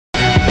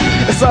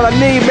That's all I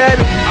need,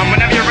 baby.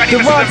 Whenever you're ready,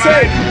 Mr.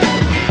 Devontae,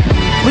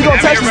 Divine. we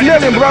gonna touch this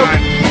million, bro.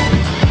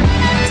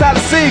 Top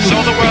Seagull.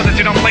 Show the world that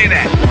you don't play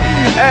that.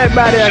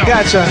 Everybody, I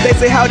gotcha. They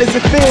say, how does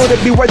it feel to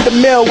be worth a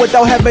mill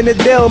without having a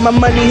deal? My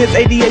money hits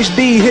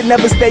ADHD, it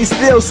never stays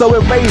still, so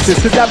it raises.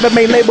 Cause I've been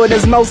labeled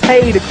as most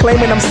hated,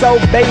 claiming I'm so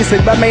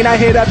basic. But may not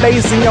hear that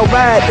bass in your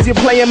ride as you're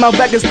playing my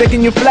records,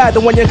 thinking you fly.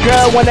 Then when your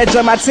girl wanna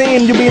join my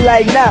team, you be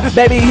like, nah,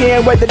 baby, he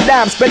ain't worth the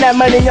dime. Spend that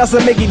money on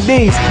some Mickey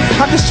D's.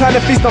 I'm just trying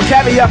to feast on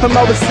caviar from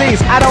overseas.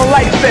 I don't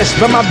like fish,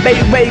 but my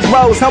bait weight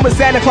grows. I'm with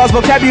Santa Claus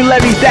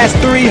vocabulary, that's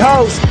 3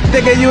 hoes.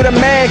 Thinking you the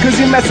man, cause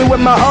you messing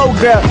with my old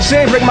girl. She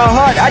ain't break my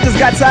heart, I just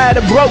got tired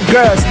of broke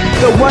girls.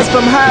 The ones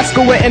from high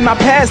school were in my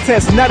past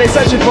tense. Now they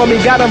searching for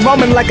me, got them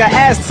roaming like an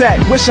Aztec.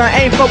 Wish I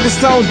ain't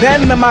focused on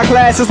them in my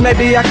classes.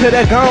 Maybe I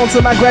could've gone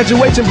to my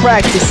graduation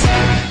practice.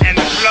 And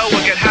the flow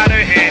will get hotter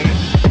in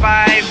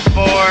 5,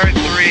 4,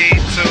 3,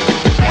 2,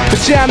 1.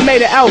 But yeah, I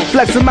made it out,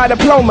 flexing my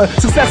diploma.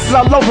 Success is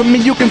all over me,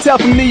 you can tell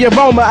from the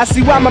aroma. I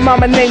see why my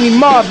mama named me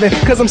Marvin,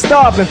 cause I'm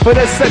starving for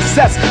this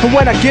success. And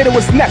when I get it,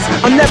 what's next?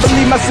 I'll never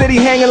leave my city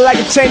hanging like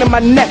a chain on my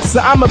neck. So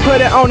I'ma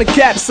put it on the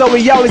cap, so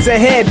we always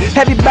ahead.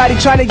 Everybody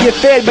trying to get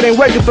fed, but ain't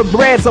working for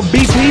bread. So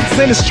beef eats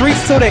in the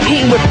streets till they're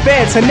eating with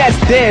feds. And that's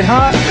dead,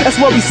 huh? That's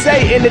what we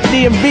say in the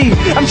DMV.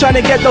 I'm trying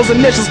to get those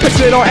initials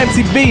pictured on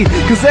MTV.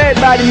 Cause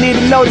everybody need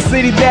to know the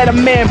city that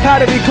I'm in.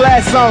 Pottery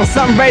class on,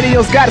 something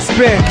radio's gotta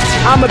spin.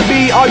 I'ma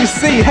be all you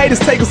see, haters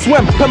take a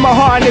swim. Put my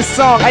heart in this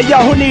song, hey yo,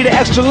 who need an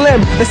extra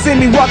limb? They see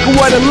me walking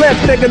with a limp,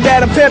 thinking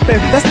that I'm pimping.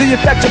 That's the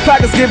effect your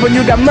pockets give when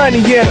you got money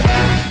in it.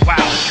 Wow,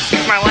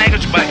 excuse my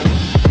language, but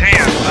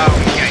damn,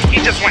 yeah, he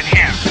just went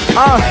ham.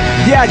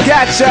 Yeah, I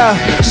gotcha.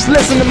 Just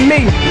listen to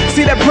me.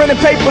 See that printed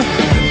paper?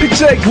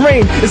 Picture it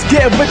green. It's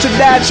getting rich or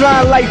die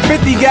trying like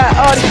 50. Got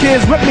all the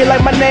kids with me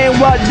like my name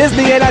Walt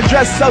Disney. And I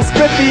dress so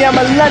spiffy, I'm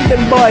a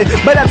London boy.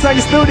 But I turn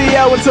your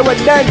studio into a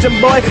dungeon,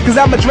 boy. Cause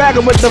I'm a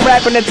dragon with the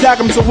rapping and talk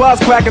him to walls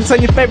cracking.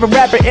 Turn your favorite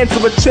rapper into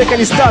a chick and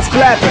he starts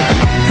clapping.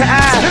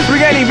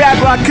 Bring any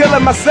rapper, I'm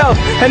killing myself.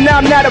 And now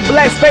I'm not a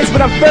black space,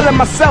 but I'm feeling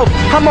myself.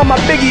 I'm on my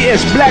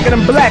Biggie-ish, blacker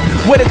than black.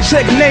 With a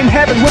chick named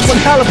Heaven with one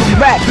hell of a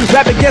rap.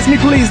 Rap against me,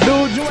 please,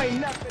 dude. You ain't